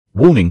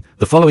Warning,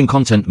 the following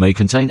content may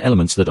contain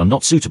elements that are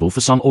not suitable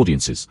for some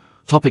audiences.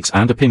 Topics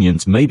and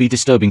opinions may be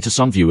disturbing to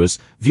some viewers.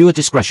 Viewer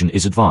discretion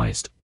is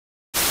advised.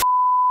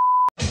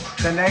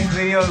 The next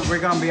video,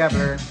 we're gonna be at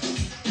Blur.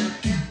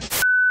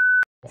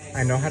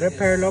 I know how to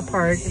parallel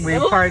park. We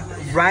parked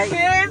right.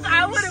 Kids,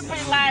 I would have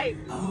been like,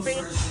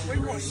 bitch, we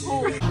were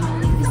cool.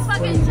 This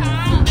fucking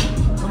job.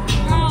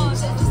 Bro,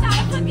 just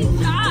had a fucking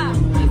job.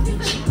 Like,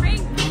 this is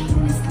great.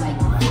 It's like,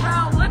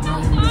 bro, what the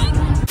fuck?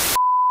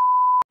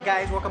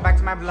 Guys, welcome back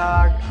to my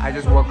vlog. I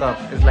just woke up.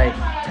 It's like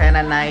 10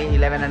 at night,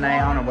 11 at night.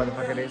 I don't know what the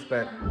fuck it is,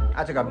 but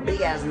I took a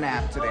big ass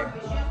nap today.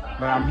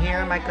 But I'm here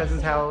at my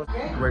cousin's house.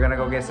 We're gonna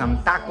go get some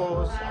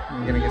tacos.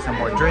 We're gonna get some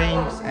more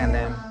drinks and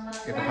then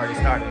get the party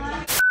started.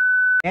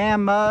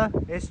 Emma,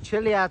 it's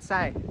chilly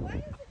outside.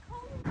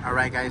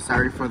 Alright guys,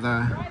 sorry for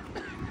the...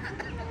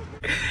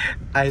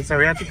 so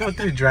we have to go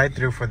through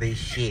drive-thru for this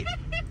shit.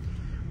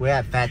 We're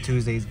at Fat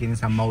Tuesdays getting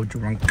some more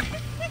drunk.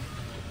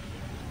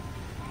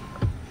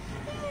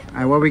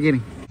 Alright, what are we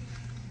getting?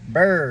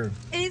 Bird.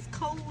 It's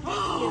cold.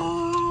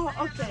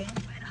 Okay.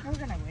 We're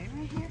gonna wait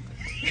right here.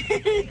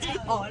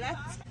 Oh,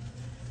 that's...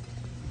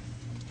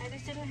 I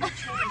just didn't have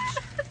change.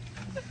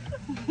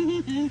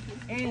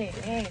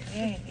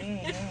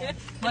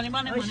 Money,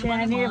 money, money,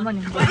 money,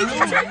 money.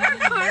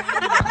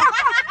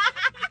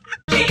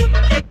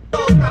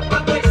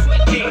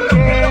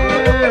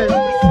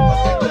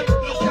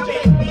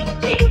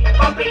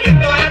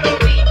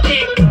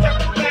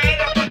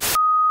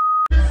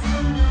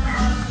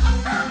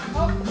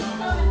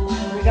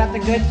 We got the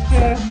good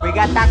stuff. We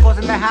got tacos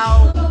in the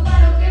house.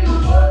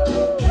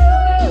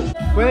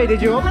 Wait,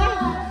 did you open it?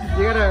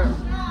 You gotta,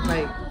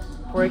 like,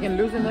 before you can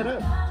loosen it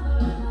up.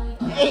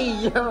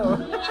 Hey, yo!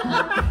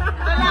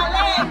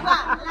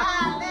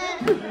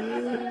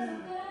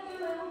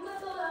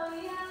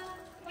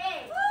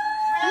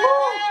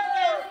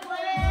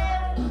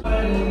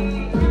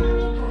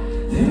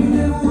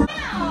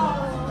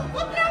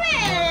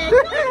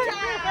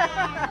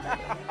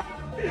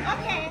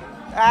 Okay.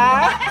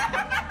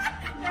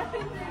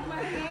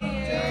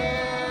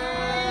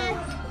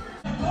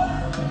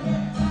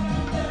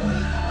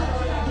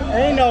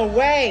 Ain't no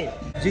way!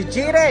 She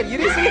cheated! You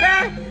didn't see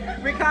that?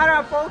 We caught her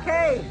at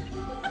 4K!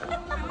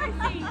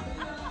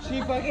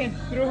 She fucking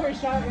threw her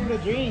shot in the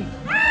dream.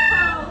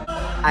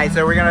 Alright,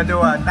 so we're gonna do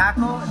a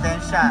taco,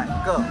 then shot.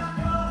 Go!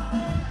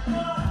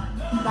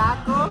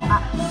 Taco,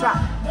 shot!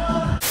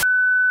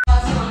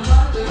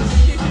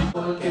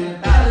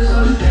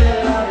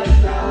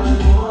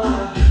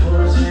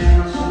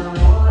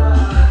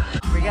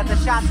 We got the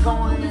shots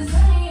going.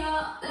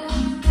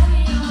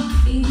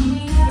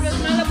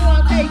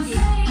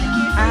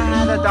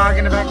 The dog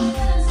in the back.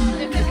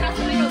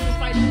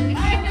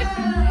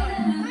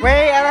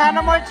 Wait, I don't have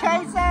no more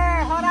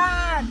chaser. Hold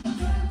on.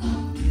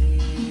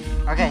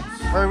 Okay,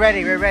 we're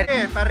ready. We're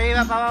ready. Pa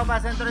arriba, pa abajo, pa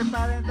centro y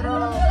pa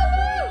adentro.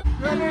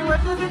 Ready,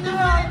 what do you do?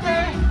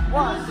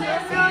 One, two,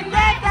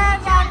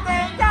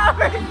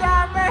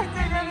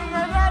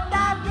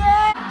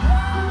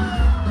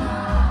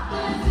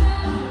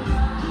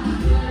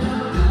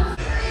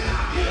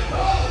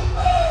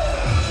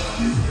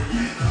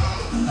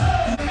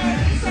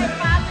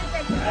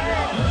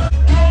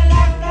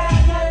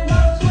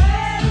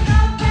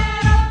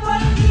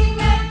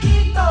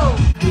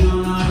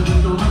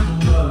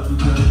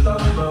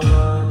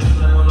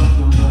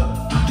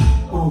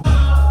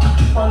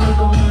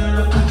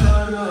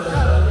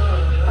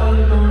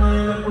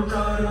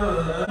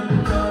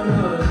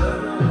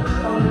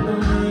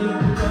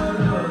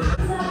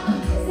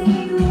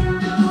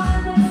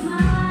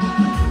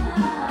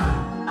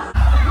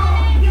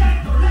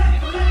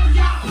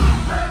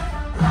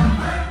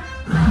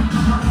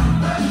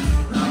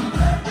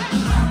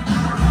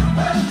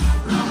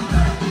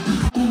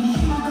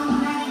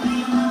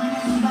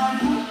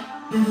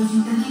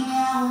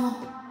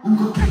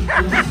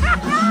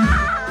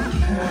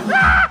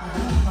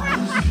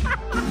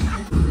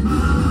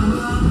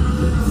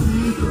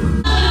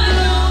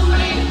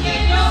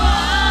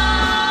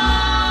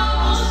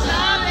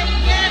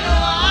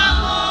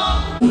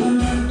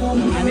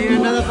 I need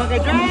another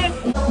fucking drink.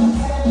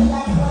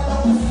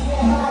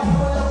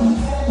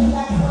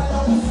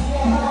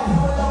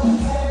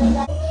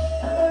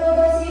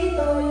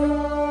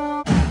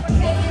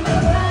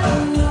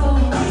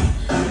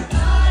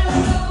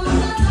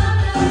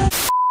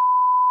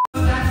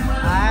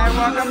 Alright,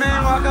 welcome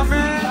in, welcome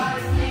in.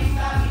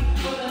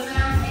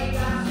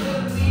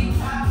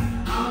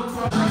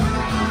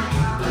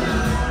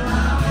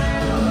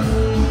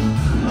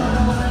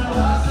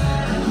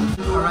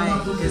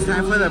 Alright, it's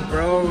time for the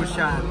bro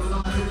shots.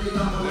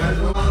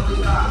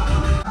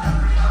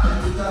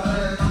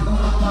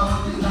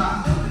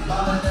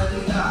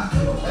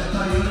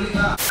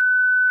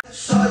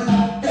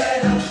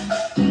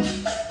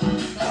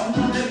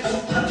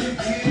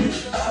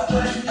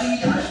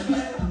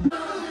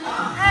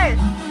 Hey,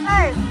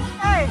 hey,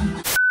 hey.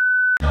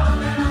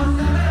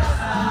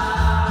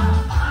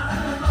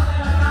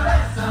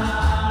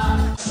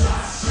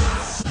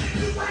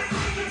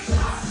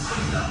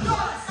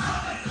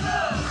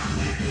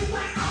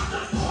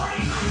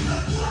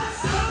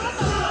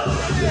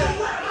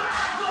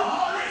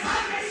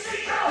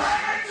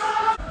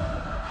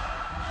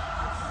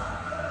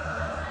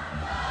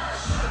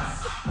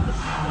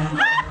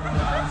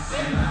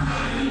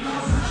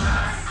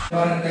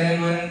 parte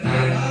no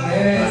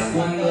entiendes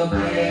cuando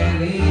te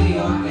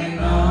digo que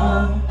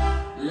no.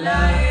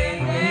 La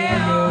N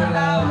yo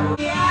la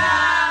voy a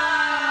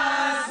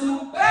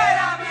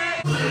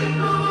supérame.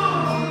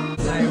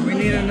 Like, we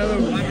need another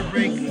water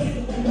break.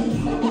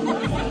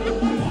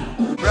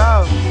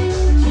 Bro,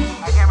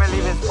 I can't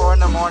believe it's 4 in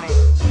the morning.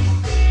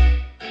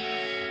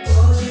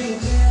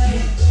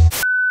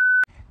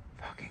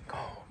 Fucking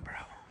cold, bro.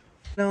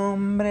 El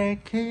hombre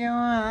que yo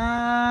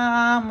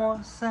amo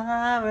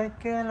sabe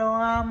que lo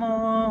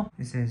amo.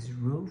 It says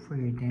root for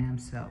your damn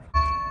self.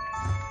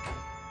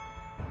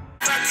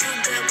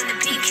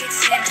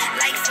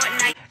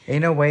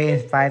 Ain't no way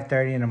it's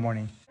 5:30 in the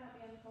morning.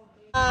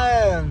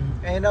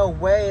 Ain't no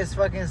way it's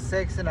fucking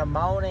 6 in the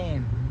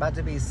morning. About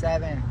to be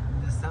 7.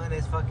 The sun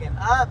is fucking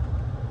up.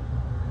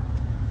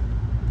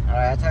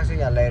 Alright, I'll talk to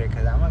y'all later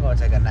because I'm gonna go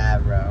take a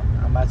nap, bro.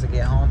 I'm about to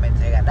get home and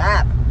take a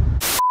nap.